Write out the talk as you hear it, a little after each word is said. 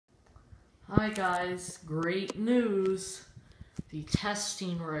Hi guys, great news. The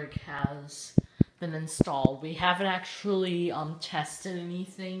testing rig has been installed. We haven't actually tested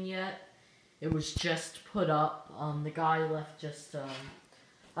anything yet. It was just put up. The guy left just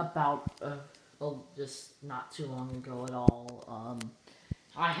just not too long ago at all.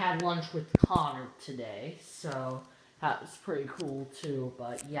 I had lunch with Connor today, so that was pretty cool too.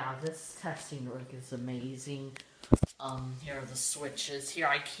 But yeah, this testing rig is amazing. Here are the switches. Here,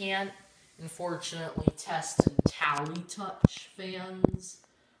 I can't, unfortunately, test and tally touch fans,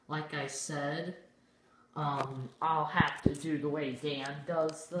 like I said. I'll have to do the way Dan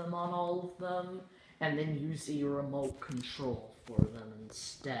does them on all of them, and then use a remote control for them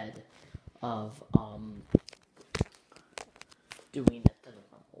instead of, doing it the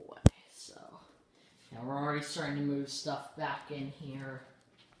normal way. So, now we're already starting to move stuff back in here.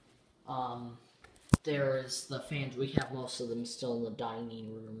 There is the fans. We have most of them still in the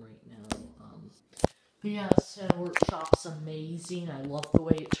dining room right now. But yeah, Sand Workshop's amazing. I love the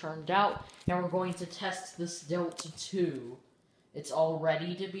way it turned out. And we're going to test this Delta 2. It's all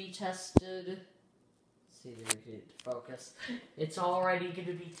ready to be tested. Let's see, there we get focus. It's all ready to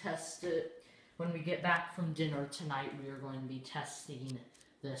be tested. When we get back from dinner tonight, we are going to be testing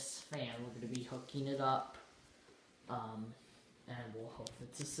this fan. We're going to be hooking it up. And we'll hope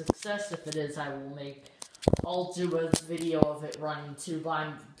it's a success. If it is, I'll do a video of it running too,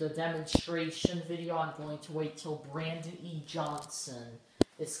 but the demonstration video, I'm going to wait till Brandon E. Johnson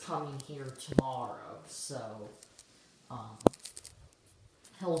is coming here tomorrow, so,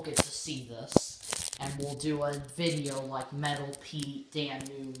 he'll get to see this, and we'll do a video like Metal Pete, Dan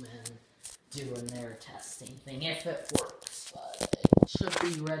Newman, doing their testing thing, if it works, but it should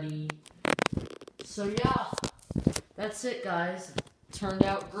be ready. So yeah. That's it, guys. It turned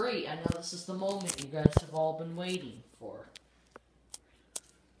out great. I know this is the moment you guys have all been waiting for.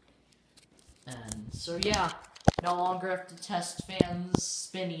 And so, yeah, no longer have to test fans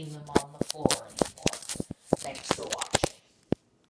spinning them on the floor anymore.